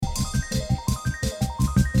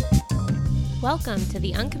Welcome to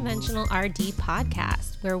the Unconventional RD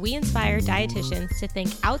podcast, where we inspire dietitians to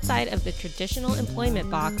think outside of the traditional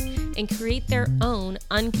employment box and create their own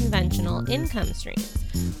unconventional income streams.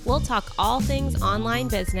 We'll talk all things online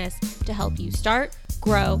business to help you start,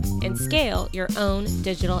 grow, and scale your own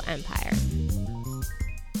digital empire.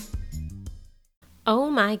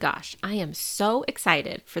 Oh my gosh, I am so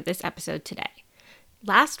excited for this episode today.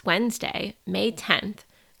 Last Wednesday, May 10th,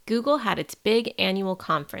 Google had its big annual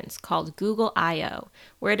conference called Google I/O,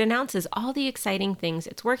 where it announces all the exciting things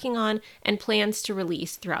it's working on and plans to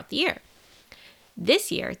release throughout the year.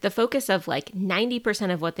 This year, the focus of like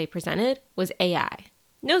 90% of what they presented was AI.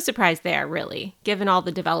 No surprise there, really, given all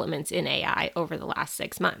the developments in AI over the last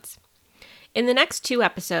 6 months. In the next 2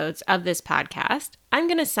 episodes of this podcast, I'm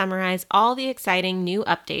going to summarize all the exciting new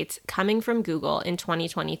updates coming from Google in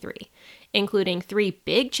 2023, including 3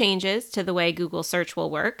 big changes to the way Google search will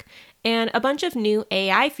work and a bunch of new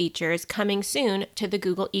AI features coming soon to the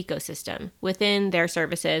Google ecosystem within their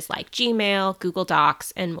services like Gmail, Google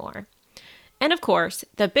Docs, and more. And of course,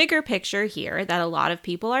 the bigger picture here that a lot of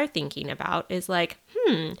people are thinking about is like,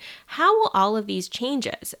 how will all of these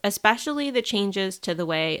changes, especially the changes to the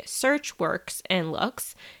way search works and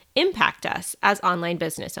looks, impact us as online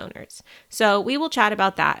business owners? So we will chat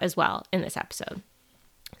about that as well in this episode.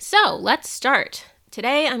 So let's start.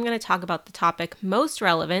 Today, I'm going to talk about the topic most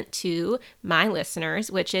relevant to my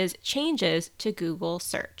listeners, which is changes to Google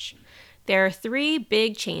search. There are 3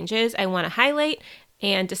 big changes I want to highlight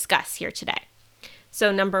and discuss here today.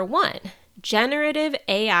 So number 1, generative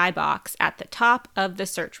AI box at the top of the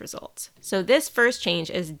search results. So this first change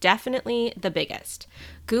is definitely the biggest.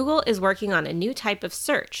 Google is working on a new type of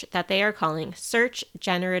search that they are calling Search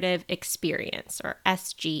Generative Experience, or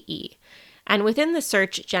SGE. And within the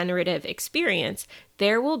Search Generative Experience,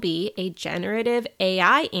 there will be a generative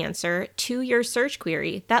AI answer to your search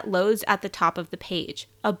query that loads at the top of the page,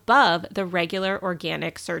 above the regular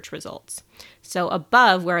organic search results. So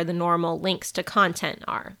above where the normal links to content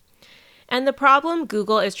are. And the problem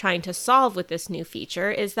Google is trying to solve with this new feature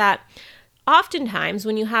is that oftentimes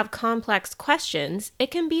when you have complex questions, it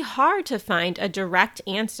can be hard to find a direct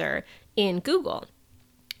answer in Google.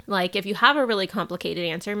 Like if you have a really complicated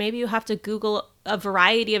answer, maybe you have to Google a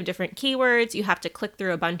variety of different keywords, you have to click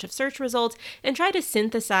through a bunch of search results and try to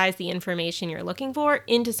synthesize the information you're looking for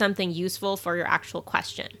into something useful for your actual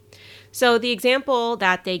question. So the example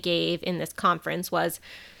that they gave in this conference was,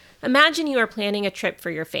 imagine you are planning a trip for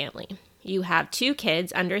your family. You have 2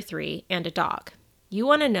 kids under 3 and a dog. You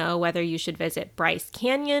want to know whether you should visit Bryce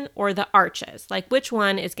Canyon or the Arches, like which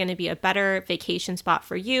one is going to be a better vacation spot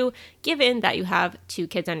for you, given that you have 2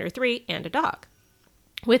 kids under 3 and a dog.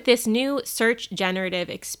 With this new Search Generative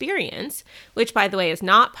Experience, which by the way is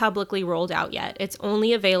not publicly rolled out yet, it's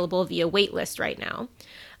only available via waitlist right now,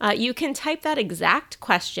 you can type that exact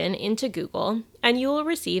question into Google and you will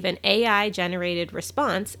receive an AI-generated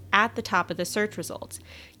response at the top of the search results,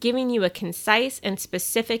 giving you a concise and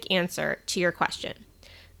specific answer to your question.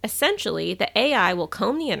 Essentially, the AI will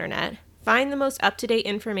comb the internet, find the most up-to-date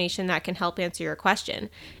information that can help answer your question,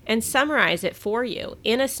 and summarize it for you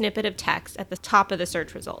in a snippet of text at the top of the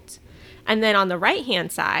search results. And then on the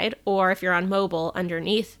right-hand side, or if you're on mobile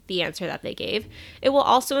underneath the answer that they gave, it will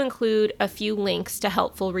also include a few links to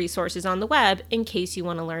helpful resources on the web in case you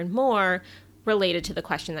want to learn more related to the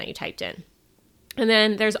question that you typed in. And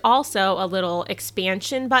then there's also a little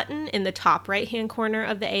expansion button in the top right-hand corner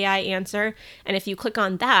of the AI answer. And if you click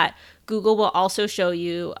on that, Google will also show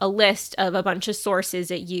you a list of a bunch of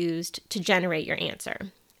sources it used to generate your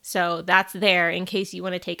answer. So that's there in case you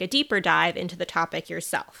want to take a deeper dive into the topic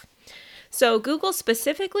yourself. So Google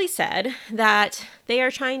specifically said that they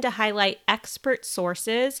are trying to highlight expert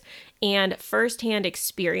sources and firsthand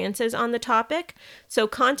experiences on the topic. So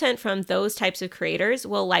content from those types of creators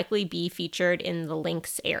will likely be featured in the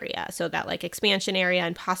links area. So that like expansion area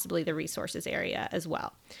and possibly the resources area as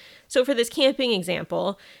well. So for this camping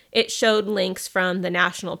example, it showed links from the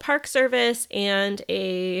National Park Service and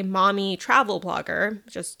a mommy travel blogger,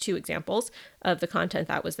 just 2 examples of the content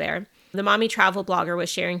that was there. The mommy travel blogger was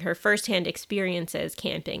sharing her firsthand experiences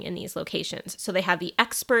camping in these locations. So they have the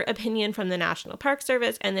expert opinion from the National Park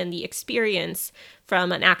Service and then the experience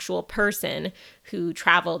from an actual person who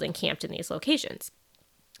traveled and camped in these locations.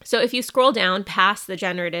 So if you scroll down past the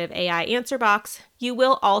generative AI answer box, you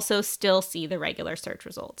will also still see the regular search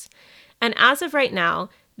results. And as of right now,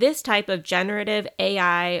 This type of generative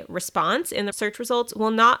AI response in the search results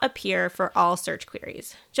will not appear for all search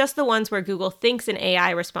queries, just the ones where Google thinks an AI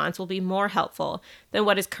response will be more helpful than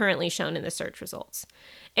what is currently shown in the search results.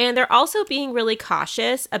 And they're also being really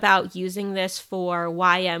cautious about using this for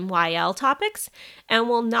YMYL topics and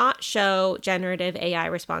will not show generative AI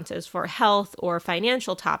responses for health or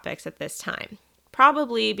financial topics at this time,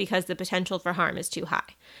 probably because the potential for harm is too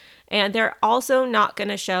high. And they're also not going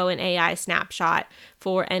to show an AI snapshot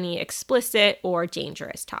for any explicit or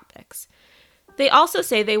dangerous topics. They also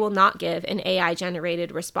say they will not give an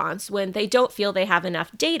AI-generated response when they don't feel they have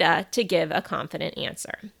enough data to give a confident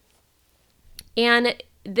answer. And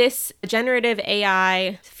this generative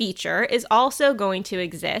AI feature is also going to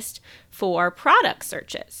exist for product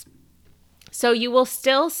searches. So you will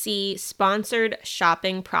still see sponsored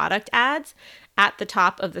shopping product ads at the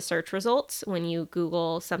top of the search results when you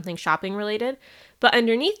Google something shopping related. But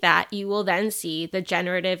underneath that, you will then see the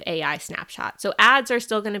generative AI snapshot. So ads are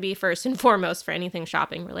still going to be first and foremost for anything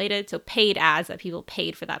shopping related. So paid ads that people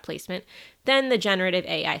paid for that placement, then the generative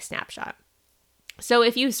AI snapshot. So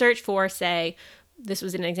if you search for, say, this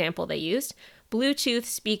was an example they used, Bluetooth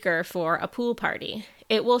speaker for a pool party,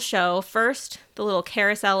 it will show first the little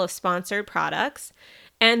carousel of sponsored products,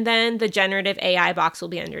 and then the generative AI box will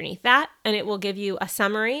be underneath that, and it will give you a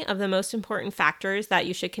summary of the most important factors that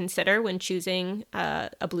you should consider when choosing a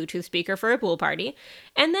Bluetooth speaker for a pool party,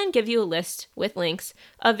 and then give you a list with links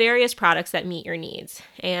of various products that meet your needs.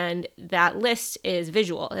 And that list is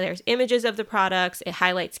visual. There's images of the products, it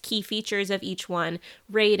highlights key features of each one,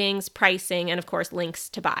 ratings, pricing, and of course links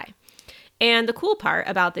to buy. And the cool part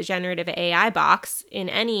about the generative AI box in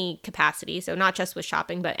any capacity, so not just with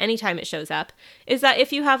shopping, but anytime it shows up, is that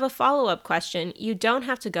if you have a follow-up question, you don't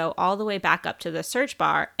have to go all the way back up to the search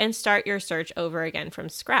bar and start your search over again from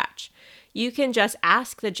scratch. You can just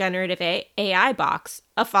ask the generative AI box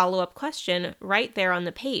a follow-up question right there on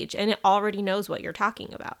the page, and it already knows what you're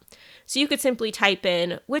talking about. So you could simply type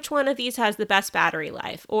in, which one of these has the best battery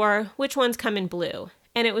life, or which ones come in blue,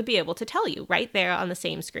 and it would be able to tell you right there on the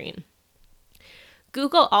same screen.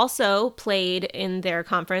 Google also played in their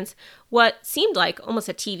conference what seemed like almost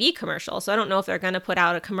a TV commercial. So I don't know if they're going to put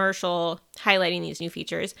out a commercial highlighting these new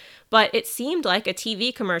features, but it seemed like a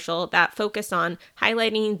TV commercial that focused on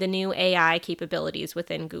highlighting the new AI capabilities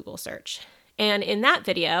within Google search. And in that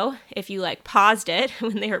video, if you paused it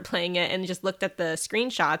when they were playing it and just looked at the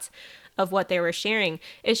screenshots of what they were sharing,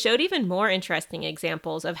 it showed even more interesting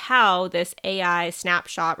examples of how this AI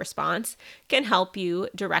snapshot response can help you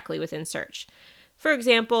directly within search. For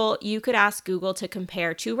example, you could ask Google to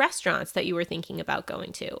compare two restaurants that you were thinking about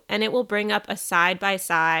going to, and it will bring up a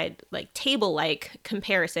side-by-side, table-like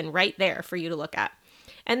comparison right there for you to look at.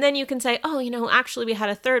 And then you can say, actually we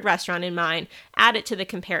had a third restaurant in mind, add it to the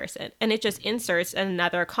comparison. And it just inserts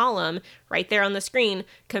another column right there on the screen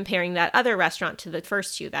comparing that other restaurant to the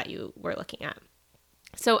first two that you were looking at.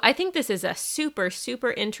 So I think this is a super,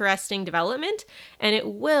 super interesting development, and it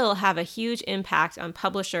will have a huge impact on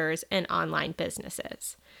publishers and online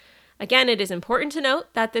businesses. Again, it is important to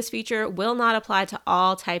note that this feature will not apply to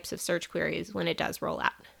all types of search queries when it does roll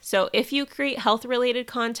out. So if you create health-related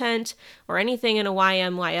content or anything in a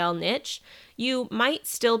YMYL niche, you might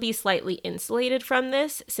still be slightly insulated from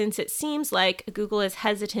this, since it seems like Google is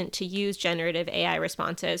hesitant to use generative AI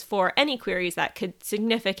responses for any queries that could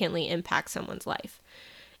significantly impact someone's life.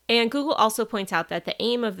 And Google also points out that the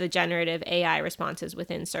aim of the generative AI responses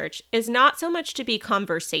within search is not so much to be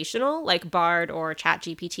conversational like Bard or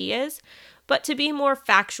ChatGPT is, but to be more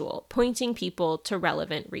factual, pointing people to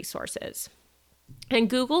relevant resources. And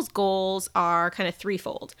Google's goals are kind of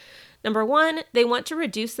threefold. Number one, they want to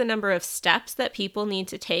reduce the number of steps that people need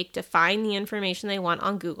to take to find the information they want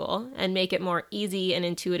on Google and make it more easy and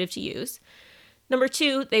intuitive to use. Number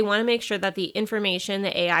two, they want to make sure that the information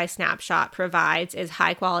the AI snapshot provides is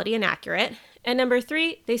high quality and accurate. And number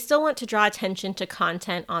three, they still want to draw attention to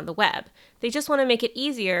content on the web. They just want to make it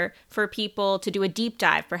easier for people to do a deep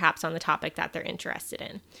dive, perhaps on the topic that they're interested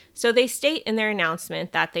in. So they state in their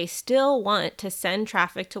announcement that they still want to send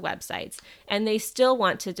traffic to websites, and they still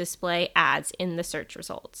want to display ads in the search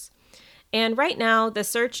results. And right now, the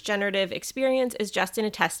search generative experience is just in a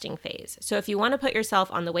testing phase. So if you want to put yourself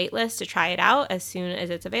on the wait list to try it out as soon as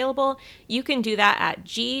it's available, you can do that at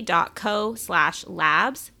g.co/labs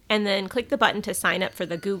and then click the button to sign up for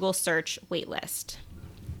the Google search waitlist.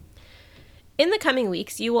 In the coming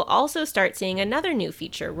weeks, you will also start seeing another new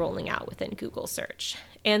feature rolling out within Google search.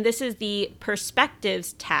 And this is the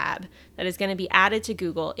Perspectives tab that is going to be added to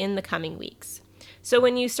Google in the coming weeks. So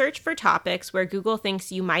when you search for topics where Google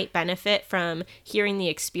thinks you might benefit from hearing the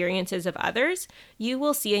experiences of others, you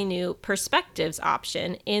will see a new perspectives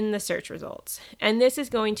option in the search results. And this is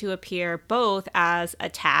going to appear both as a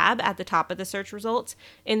tab at the top of the search results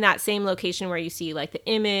in that same location where you see like the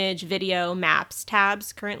image, video, maps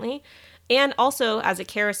tabs currently, and also as a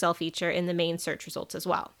carousel feature in the main search results as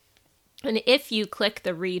well. And if you click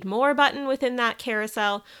the Read More button within that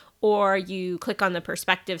carousel, or you click on the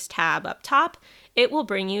Perspectives tab up top, it will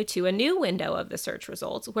bring you to a new window of the search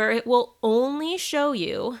results where it will only show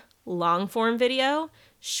you long-form video,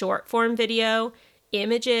 short-form video,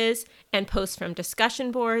 images, and posts from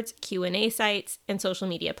discussion boards, Q&A sites, and social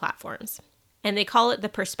media platforms. And they call it the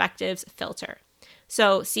Perspectives filter.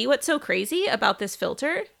 So see what's so crazy about this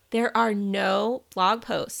filter? There are no blog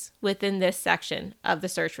posts within this section of the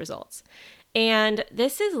search results. And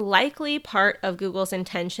this is likely part of Google's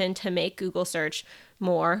intention to make Google search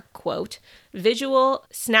more, quote, visual,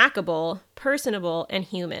 snackable, personable, and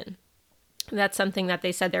human. That's something that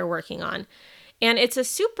they said they're working on. And it's a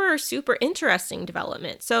super, super interesting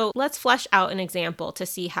development. So let's flesh out an example to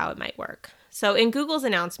see how it might work. So in Google's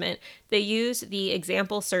announcement, they use the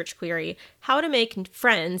example search query, how to make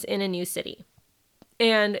friends in a new city.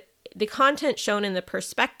 And the content shown in the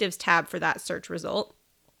Perspectives tab for that search result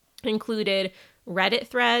included Reddit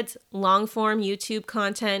threads, long-form YouTube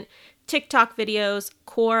content, TikTok videos,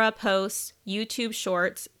 Quora posts, YouTube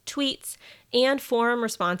shorts, tweets, and forum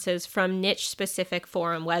responses from niche-specific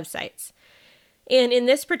forum websites. And in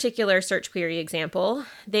this particular search query example,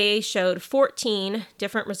 they showed 14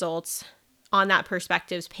 different results on that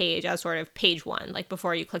Perspectives page as sort of page one, like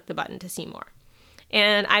before you click the button to see more.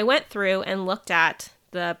 And I went through and looked at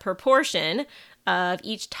the proportion of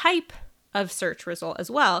each type of search result as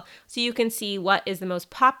well, so you can see what is the most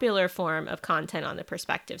popular form of content on the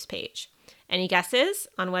Perspectives page. Any guesses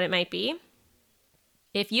on what it might be?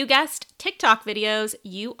 If you guessed TikTok videos,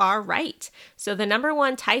 you are right. So the number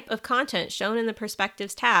one type of content shown in the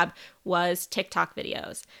Perspectives tab was TikTok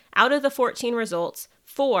videos. Out of the 14 results,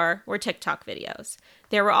 4 were TikTok videos.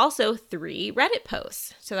 There were also 3 Reddit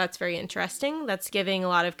posts. So that's very interesting. That's giving a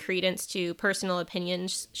lot of credence to personal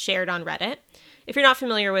opinions shared on Reddit. If you're not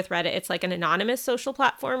familiar with Reddit, it's like an anonymous social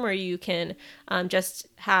platform where you can just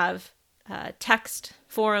have text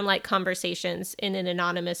forum-like conversations in an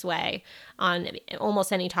anonymous way on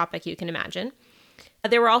almost any topic you can imagine.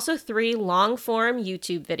 There were also 3 long-form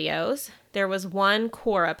YouTube videos. There was 1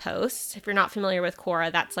 Quora post. If you're not familiar with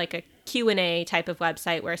Quora, that's like a Q&A type of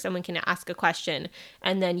website where someone can ask a question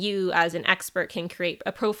and then you as an expert can create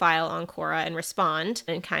a profile on Quora and respond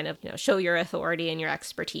and kind of, show your authority and your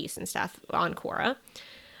expertise and stuff on Quora.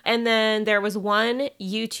 And then there was 1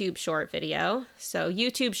 YouTube short video. So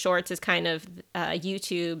YouTube Shorts is kind of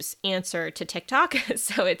YouTube's answer to TikTok.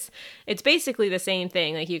 So it's basically the same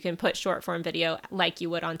thing. Like you can put short form video like you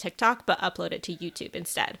would on TikTok, but upload it to YouTube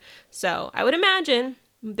instead. So I would imagine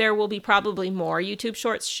there will be probably more YouTube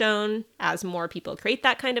Shorts shown as more people create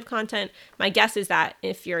that kind of content. My guess is that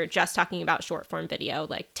if you're just talking about short form video,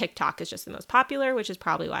 like TikTok is just the most popular, which is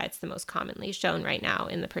probably why it's the most commonly shown right now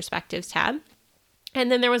in the Perspectives tab. And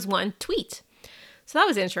then there was 1 tweet. So that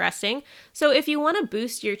was interesting. So if you want to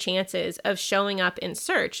boost your chances of showing up in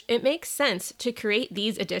search, it makes sense to create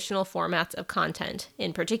these additional formats of content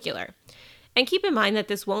in particular. And keep in mind that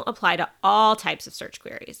this won't apply to all types of search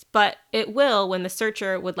queries, but it will when the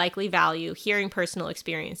searcher would likely value hearing personal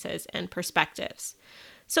experiences and perspectives.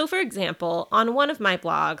 So for example, on one of my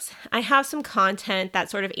blogs, I have some content that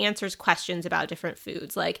sort of answers questions about different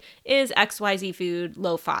foods, like is XYZ food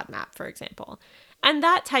low FODMAP, for example. And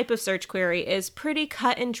that type of search query is pretty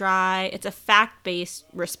cut and dry. It's a fact-based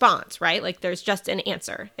response, right? Like there's just an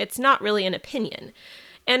answer. It's not really an opinion.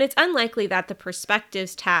 And it's unlikely that the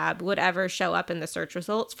Perspectives tab would ever show up in the search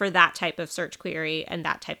results for that type of search query and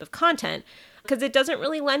that type of content because it doesn't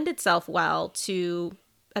really lend itself well to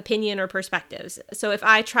opinion or perspectives. So if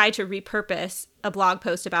I try to repurpose a blog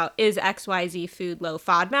post about is XYZ food low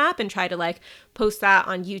FODMAP and try to post that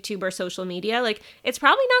on YouTube or social media, it's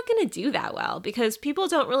probably not going to do that well because people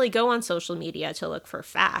don't really go on social media to look for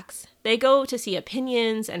facts. They go to see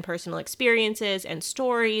opinions and personal experiences and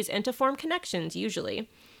stories and to form connections usually.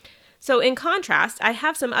 So in contrast, I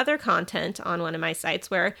have some other content on one of my sites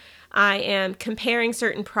where I am comparing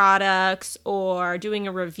certain products or doing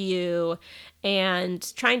a review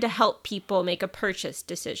and trying to help people make a purchase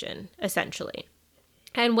decision, essentially.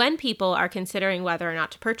 And when people are considering whether or not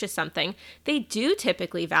to purchase something, they do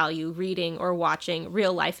typically value reading or watching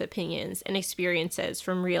real-life opinions and experiences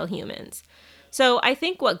from real humans. So I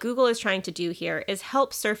think what Google is trying to do here is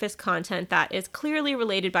help surface content that is clearly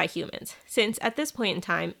related by humans, since at this point in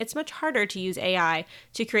time, it's much harder to use AI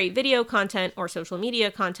to create video content or social media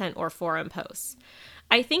content or forum posts.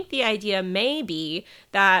 I think the idea may be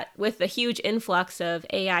that with the huge influx of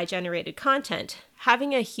AI generated content,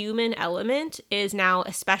 having a human element is now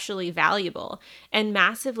especially valuable and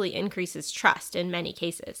massively increases trust in many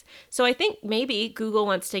cases. So I think maybe Google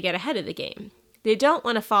wants to get ahead of the game. They don't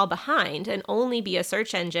want to fall behind and only be a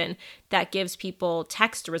search engine that gives people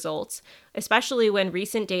text results, especially when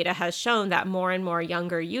recent data has shown that more and more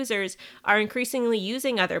younger users are increasingly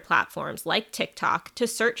using other platforms like TikTok to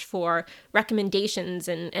search for recommendations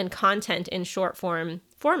and content in short form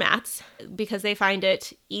formats because they find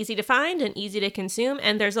it easy to find and easy to consume,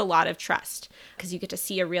 and there's a lot of trust because you get to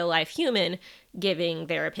see a real life human giving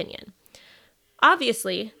their opinion.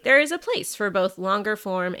 Obviously, there is a place for both longer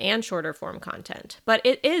form and shorter form content, but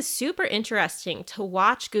it is super interesting to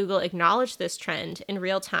watch Google acknowledge this trend in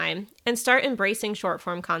real time and start embracing short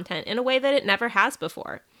form content in a way that it never has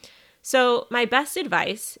before. So my best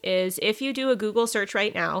advice is if you do a Google search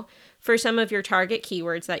right now for some of your target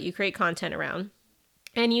keywords that you create content around,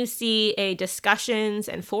 and you see a discussions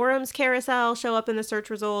and forums carousel show up in the search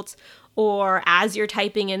results, or as you're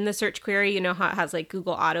typing in the search query, you know how it has like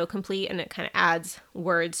Google autocomplete and it kind of adds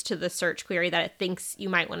words to the search query that it thinks you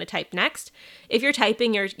might want to type next. If you're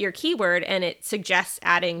typing your keyword and it suggests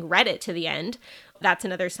adding Reddit to the end, that's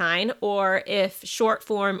another sign. Or if short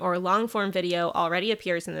form or long form video already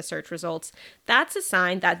appears in the search results, that's a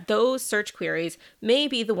sign that those search queries may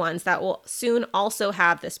be the ones that will soon also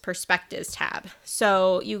have this perspectives tab.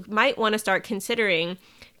 So you might want to start considering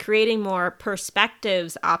creating more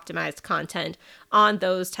perspectives optimized content on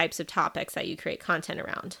those types of topics that you create content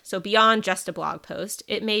around. So beyond just a blog post,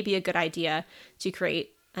 it may be a good idea to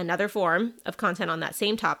create another form of content on that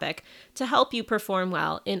same topic to help you perform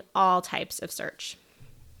well in all types of search.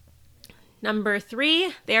 Number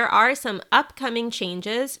 3, there are some upcoming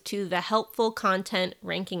changes to the helpful content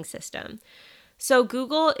ranking system. So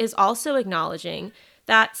Google is also acknowledging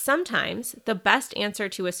that sometimes the best answer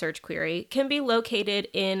to a search query can be located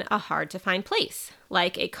in a hard-to-find place,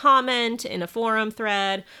 like a comment in a forum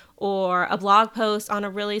thread, or a blog post on a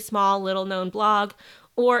really small, little-known blog,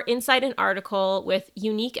 or inside an article with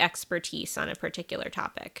unique expertise on a particular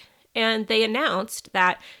topic. And they announced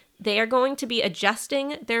that they are going to be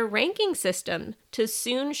adjusting their ranking system to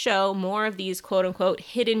soon show more of these quote-unquote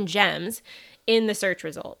hidden gems in the search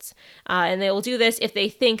results. And they will do this if they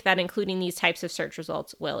think that including these types of search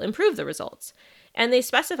results will improve the results. And they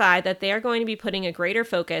specify that they are going to be putting a greater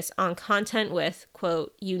focus on content with,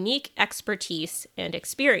 quote, unique expertise and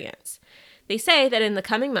experience. They say that in the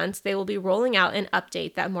coming months, they will be rolling out an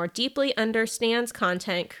update that more deeply understands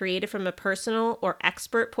content created from a personal or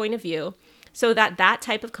expert point of view so that that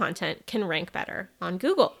type of content can rank better on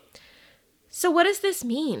Google. So what does this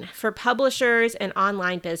mean for publishers and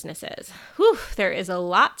online businesses? Whew, there is a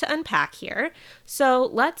lot to unpack here. So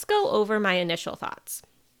let's go over my initial thoughts.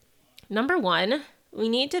 Number 1, we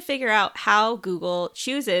need to figure out how Google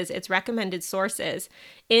chooses its recommended sources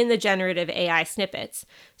in the generative AI snippets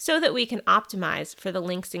so that we can optimize for the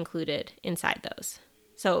links included inside those.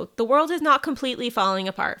 So the world is not completely falling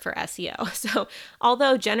apart for SEO. So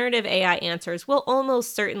although generative AI answers will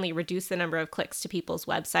almost certainly reduce the number of clicks to people's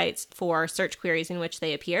websites for search queries in which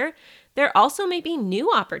they appear, there also may be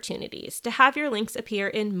new opportunities to have your links appear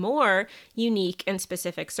in more unique and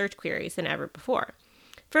specific search queries than ever before.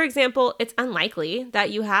 For example, it's unlikely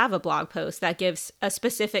that you have a blog post that gives a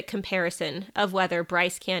specific comparison of whether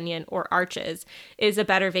Bryce Canyon or Arches is a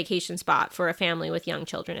better vacation spot for a family with young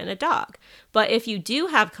children and a dog. But if you do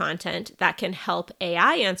have content that can help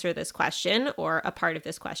AI answer this question or a part of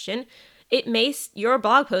this question, your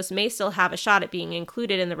blog post may still have a shot at being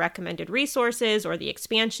included in the recommended resources or the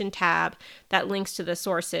expansion tab that links to the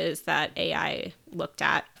sources that AI looked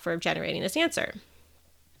at for generating this answer.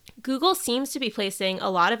 Google seems to be placing a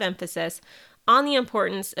lot of emphasis on the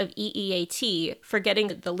importance of EEAT for getting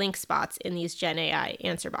the link spots in these Gen AI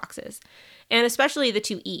answer boxes, and especially the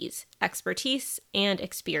 2 E's, expertise and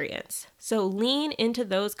experience. So lean into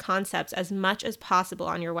those concepts as much as possible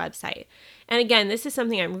on your website. And again, this is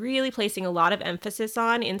something I'm really placing a lot of emphasis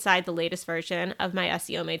on inside the latest version of my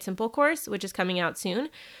SEO Made Simple course, which is coming out soon.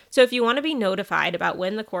 So if you want to be notified about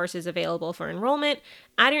when the course is available for enrollment,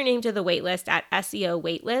 add your name to the waitlist at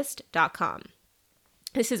SEOwaitlist.com.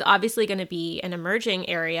 This is obviously going to be an emerging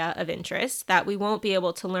area of interest that we won't be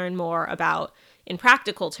able to learn more about in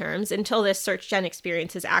practical terms until this search gen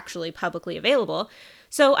experience is actually publicly available.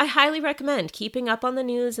 So I highly recommend keeping up on the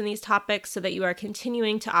news and these topics so that you are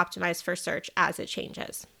continuing to optimize for search as it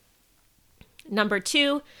changes. Number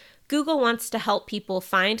 2, Google wants to help people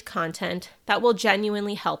find content that will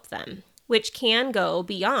genuinely help them, which can go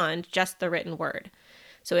beyond just the written word.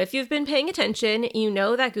 So if you've been paying attention, you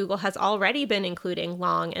know that Google has already been including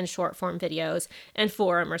long and short form videos and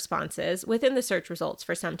forum responses within the search results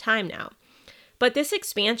for some time now. But this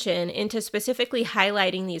expansion into specifically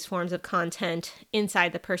highlighting these forms of content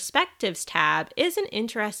inside the Perspectives tab is an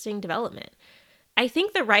interesting development. I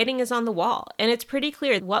think the writing is on the wall, and it's pretty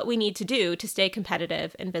clear what we need to do to stay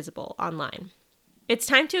competitive and visible online. It's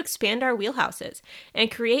time to expand our wheelhouses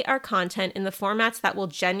and create our content in the formats that will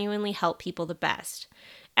genuinely help people the best.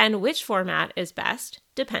 And which format is best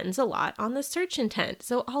depends a lot on the search intent.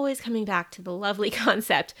 So always coming back to the lovely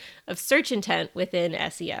concept of search intent within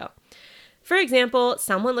SEO. For example,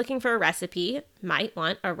 someone looking for a recipe might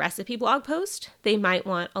want a recipe blog post. They might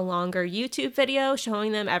want a longer YouTube video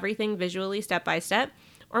showing them everything visually step by step.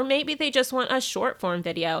 Or maybe they just want a short form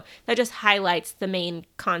video that just highlights the main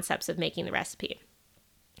concepts of making the recipe.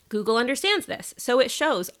 Google understands this, so it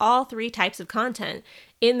shows all 3 types of content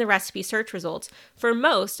in the recipe search results for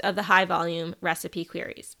most of the high-volume recipe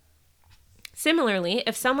queries. Similarly,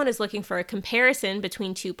 if someone is looking for a comparison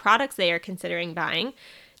between 2 products they are considering buying,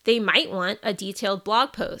 they might want a detailed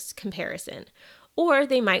blog post comparison, or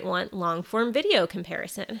they might want long-form video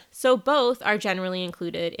comparison. So both are generally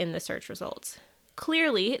included in the search results.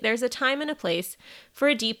 Clearly, there's a time and a place for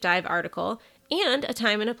a deep dive article and a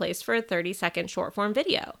time and a place for a 30-second short-form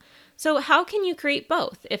video. So how can you create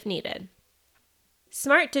both if needed?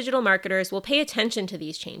 Smart digital marketers will pay attention to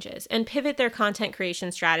these changes and pivot their content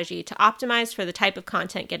creation strategy to optimize for the type of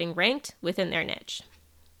content getting ranked within their niche.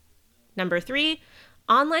 Number 3,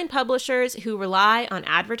 online publishers who rely on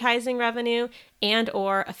advertising revenue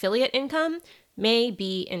and/or affiliate income may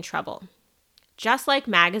be in trouble. Just like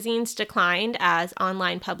magazines declined as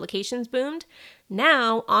online publications boomed,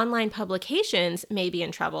 now online publications may be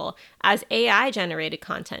in trouble as AI-generated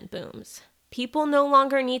content booms. People no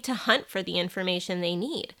longer need to hunt for the information they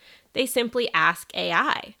need. They simply ask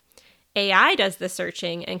AI. AI does the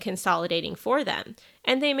searching and consolidating for them,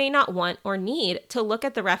 and they may not want or need to look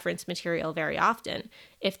at the reference material very often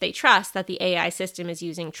if they trust that the AI system is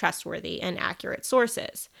using trustworthy and accurate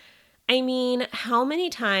sources. I mean, how many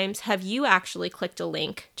times have you actually clicked a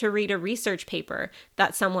link to read a research paper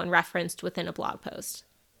that someone referenced within a blog post?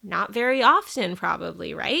 Not very often,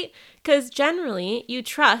 probably, right? Because generally, you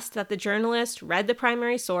trust that the journalist read the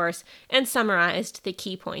primary source and summarized the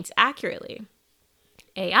key points accurately.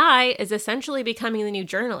 AI is essentially becoming the new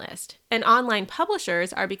journalist, and online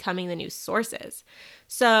publishers are becoming the new sources.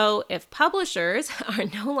 So if publishers are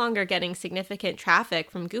no longer getting significant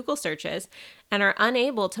traffic from Google searches and are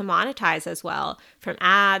unable to monetize as well from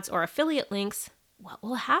ads or affiliate links, what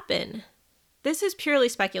will happen? This is purely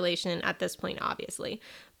speculation at this point, obviously,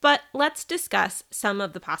 but let's discuss some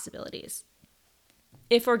of the possibilities.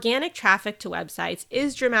 If organic traffic to websites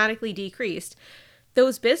is dramatically decreased,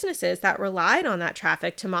 those businesses that relied on that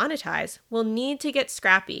traffic to monetize will need to get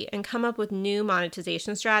scrappy and come up with new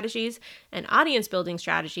monetization strategies and audience building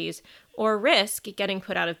strategies, or risk getting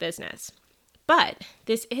put out of business. But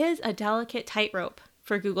this is a delicate tightrope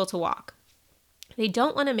for Google to walk. They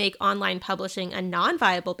don't want to make online publishing a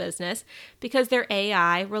non-viable business because their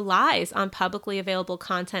AI relies on publicly available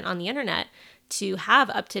content on the internet to have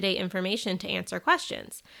up-to-date information to answer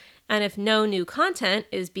questions. And if no new content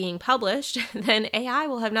is being published, then AI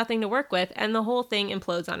will have nothing to work with and the whole thing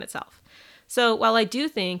implodes on itself. So while I do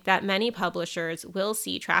think that many publishers will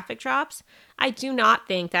see traffic drops, I do not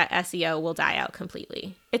think that SEO will die out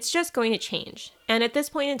completely. It's just going to change. And at this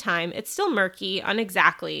point in time, it's still murky on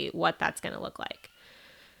exactly what that's going to look like.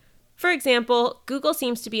 For example, Google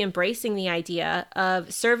seems to be embracing the idea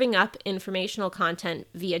of serving up informational content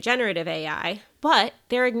via generative AI, but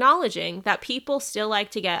they're acknowledging that people still like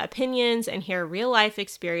to get opinions and hear real-life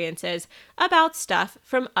experiences about stuff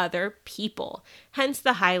from other people, hence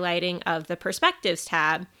the highlighting of the Perspectives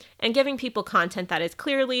tab and giving people content that is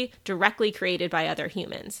clearly directly created by other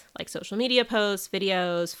humans, like social media posts,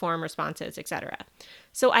 videos, forum responses, etc.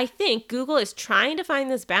 So I think Google is trying to find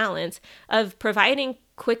this balance of providing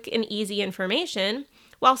quick and easy information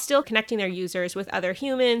while still connecting their users with other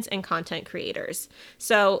humans and content creators.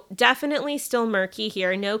 So definitely still murky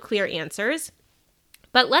here, no clear answers.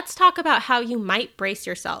 But let's talk about how you might brace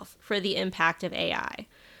yourself for the impact of AI.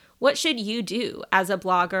 What should you do as a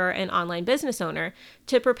blogger and online business owner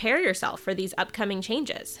to prepare yourself for these upcoming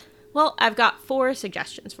changes? Well, I've got 4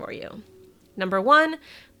 suggestions for you. Number 1,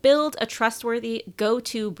 build a trustworthy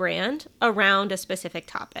go-to brand around a specific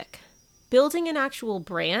topic. Building an actual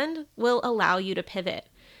brand will allow you to pivot.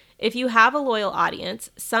 If you have a loyal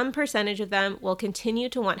audience, some percentage of them will continue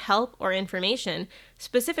to want help or information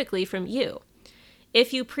specifically from you.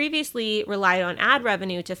 If you previously relied on ad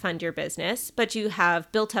revenue to fund your business, but you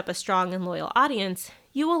have built up a strong and loyal audience,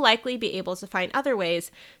 you will likely be able to find other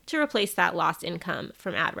ways to replace that lost income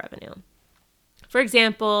from ad revenue. For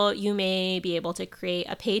example, you may be able to create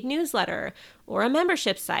a paid newsletter or a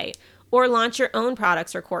membership site, or launch your own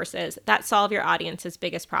products or courses that solve your audience's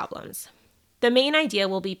biggest problems. The main idea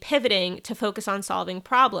will be pivoting to focus on solving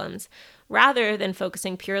problems rather than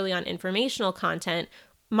focusing purely on informational content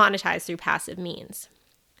monetized through passive means.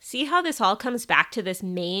 See how this all comes back to this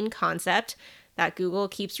main concept that Google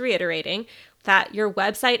keeps reiterating, that your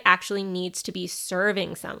website actually needs to be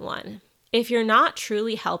serving someone. If you're not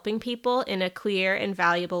truly helping people in a clear and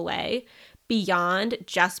valuable way, beyond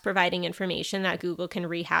just providing information that Google can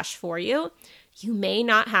rehash for you, you may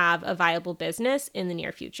not have a viable business in the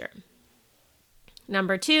near future.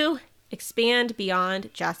 Number 2, expand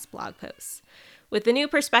beyond just blog posts. With the new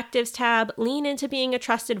Perspectives tab, lean into being a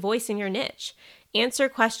trusted voice in your niche. Answer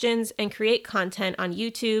questions and create content on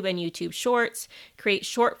YouTube and YouTube Shorts. Create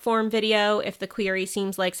short form video if the query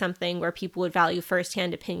seems like something where people would value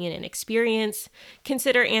firsthand opinion and experience.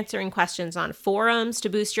 Consider answering questions on forums to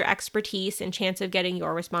boost your expertise and chance of getting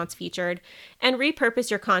your response featured. And repurpose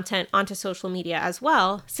your content onto social media as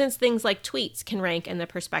well, since things like tweets can rank in the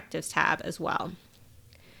Perspectives tab as well.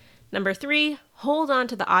 Number 3, hold on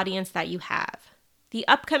to the audience that you have. The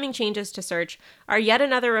upcoming changes to search are yet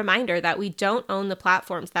another reminder that we don't own the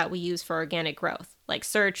platforms that we use for organic growth, like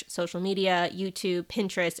search, social media, YouTube,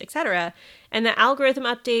 Pinterest, etc., and the algorithm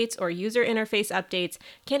updates or user interface updates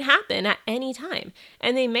can happen at any time,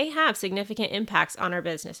 and they may have significant impacts on our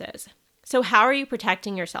businesses. So how are you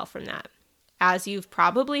protecting yourself from that? As you've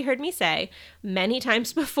probably heard me say many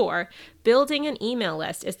times before, building an email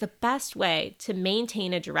list is the best way to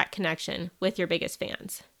maintain a direct connection with your biggest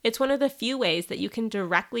fans. It's one of the few ways that you can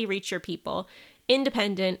directly reach your people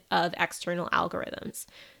independent of external algorithms.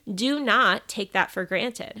 Do not take that for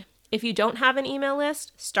granted. If you don't have an email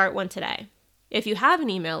list, start one today. If you have an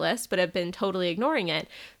email list but have been totally ignoring it,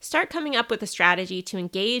 start coming up with a strategy to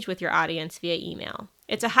engage with your audience via email.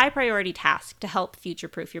 It's a high priority task to help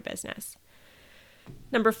future-proof your business.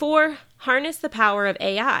 Number 4, harness the power of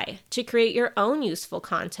AI to create your own useful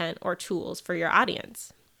content or tools for your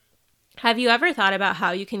audience. Have you ever thought about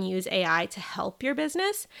how you can use AI to help your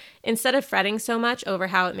business instead of fretting so much over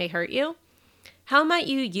how it may hurt you? How might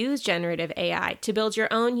you use generative AI to build your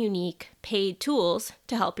own unique paid tools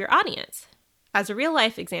to help your audience? As a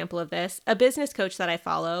real-life example of this, a business coach that I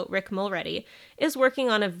follow, Rick Mulready, is working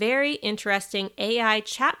on a very interesting AI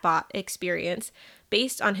chatbot experience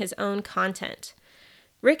based on his own content.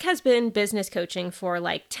 Rick has been business coaching for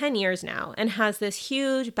like 10 years now and has this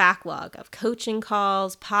huge backlog of coaching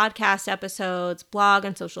calls, podcast episodes, blog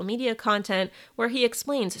and social media content where he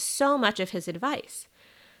explains so much of his advice.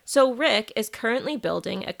 So Rick is currently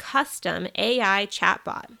building a custom AI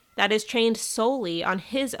chatbot that is trained solely on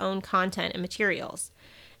his own content and materials.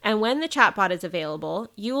 And when the chatbot is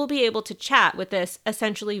available, you will be able to chat with this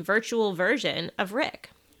essentially virtual version of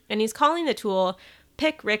Rick. And he's calling the tool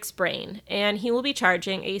Pick Rick's Brain, and he will be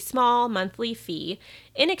charging a small monthly fee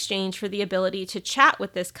in exchange for the ability to chat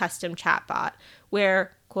with this custom chatbot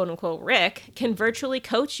where, quote-unquote, Rick can virtually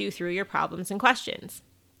coach you through your problems and questions.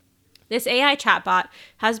 This AI chatbot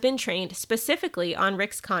has been trained specifically on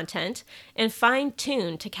Rick's content and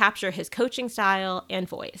fine-tuned to capture his coaching style and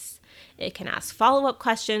voice. It can ask follow-up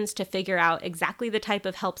questions to figure out exactly the type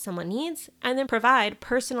of help someone needs and then provide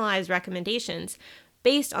personalized recommendations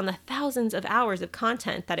based on the thousands of hours of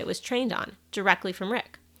content that it was trained on directly from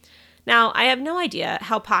Rick. Now, I have no idea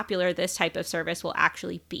how popular this type of service will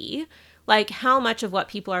actually be, like how much of what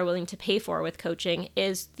people are willing to pay for with coaching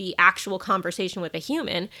is the actual conversation with a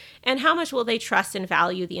human, and how much will they trust and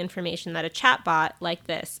value the information that a chatbot like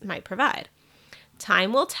this might provide.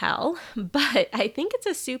 Time will tell, but I think it's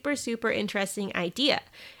a super, super interesting idea,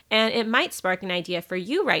 and it might spark an idea for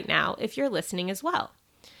you right now if you're listening as well.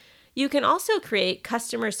 You can also create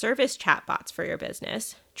customer service chatbots for your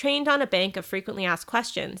business, trained on a bank of frequently asked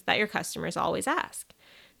questions that your customers always ask.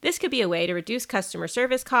 This could be a way to reduce customer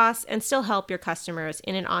service costs and still help your customers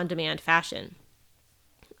in an on-demand fashion.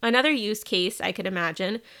 Another use case I could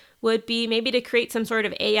imagine would be maybe to create some sort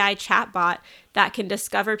of AI chatbot that can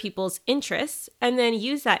discover people's interests and then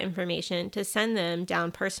use that information to send them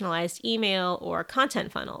down personalized email or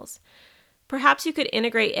content funnels. Perhaps you could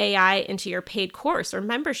integrate AI into your paid course or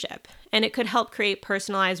membership, and it could help create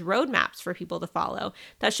personalized roadmaps for people to follow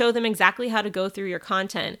that show them exactly how to go through your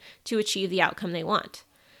content to achieve the outcome they want.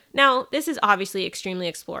 Now, this is obviously extremely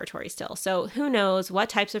exploratory still, so who knows what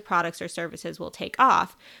types of products or services will take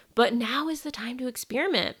off, but now is the time to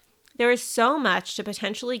experiment. There is so much to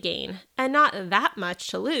potentially gain and not that much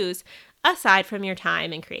to lose aside from your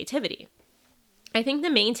time and creativity. I think the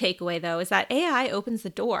main takeaway, though, is that AI opens the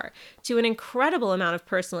door to an incredible amount of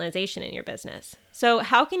personalization in your business. So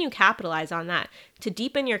how can you capitalize on that to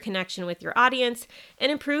deepen your connection with your audience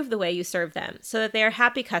and improve the way you serve them so that they are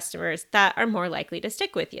happy customers that are more likely to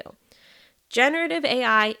stick with you? Generative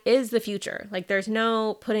AI is the future. Like, there's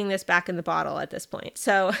no putting this back in the bottle at this point.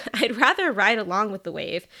 So I'd rather ride along with the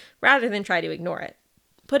wave rather than try to ignore it.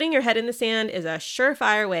 Putting your head in the sand is a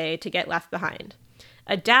surefire way to get left behind.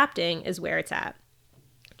 Adapting is where it's at.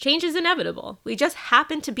 Change is inevitable. We just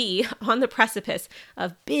happen to be on the precipice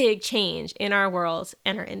of big change in our world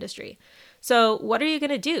and our industry. So what are you going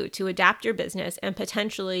to do to adapt your business and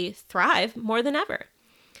potentially thrive more than ever?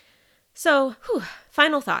 So,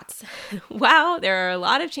 final thoughts. Wow, there are a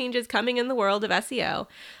lot of changes coming in the world of SEO,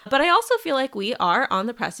 but I also feel like we are on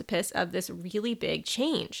the precipice of this really big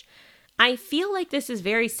change. I feel like this is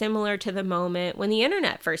very similar to the moment when the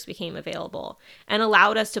internet first became available and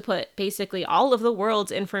allowed us to put basically all of the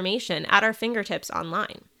world's information at our fingertips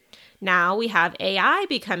online. Now we have AI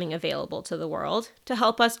becoming available to the world to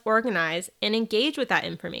help us organize and engage with that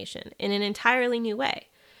information in an entirely new way.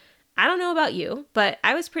 I don't know about you, but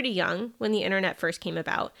I was pretty young when the internet first came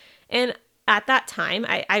about, and at that time,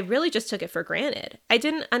 I really just took it for granted. I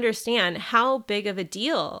didn't understand how big of a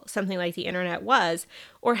deal something like the internet was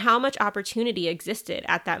or how much opportunity existed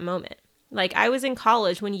at that moment. Like, I was in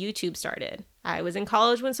college when YouTube started. I was in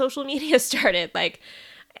college when social media started. Like,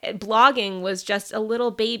 blogging was just a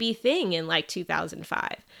little baby thing in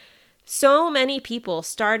 2005. So many people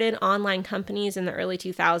started online companies in the early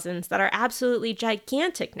 2000s that are absolutely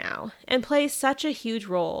gigantic now and play such a huge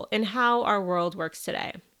role in how our world works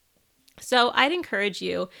today. So I'd encourage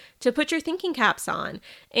you to put your thinking caps on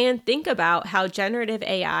and think about how generative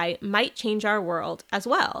AI might change our world as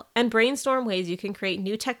well, and brainstorm ways you can create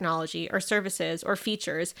new technology or services or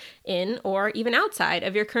features in or even outside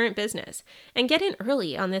of your current business, and get in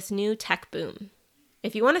early on this new tech boom.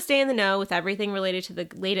 If you want to stay in the know with everything related to the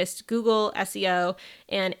latest Google, SEO,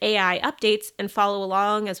 and AI updates and follow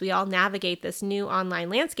along as we all navigate this new online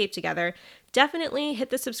landscape together, definitely hit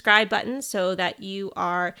the subscribe button so that you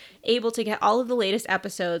are able to get all of the latest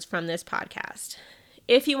episodes from this podcast.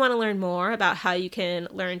 If you want to learn more about how you can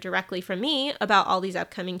learn directly from me about all these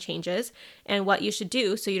upcoming changes and what you should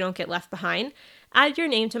do so you don't get left behind, add your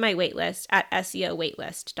name to my waitlist at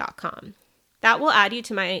SEOwaitlist.com. That will add you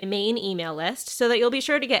to my main email list so that you'll be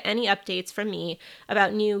sure to get any updates from me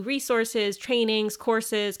about new resources, trainings,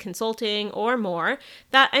 courses, consulting, or more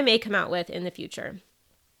that I may come out with in the future.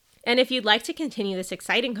 And if you'd like to continue this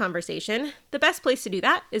exciting conversation, the best place to do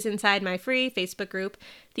that is inside my free Facebook group,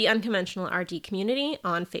 The Unconventional RD Community,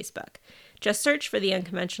 on Facebook. Just search for The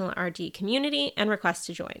Unconventional RD Community and request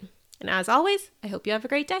to join. And as always, I hope you have a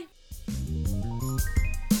great day.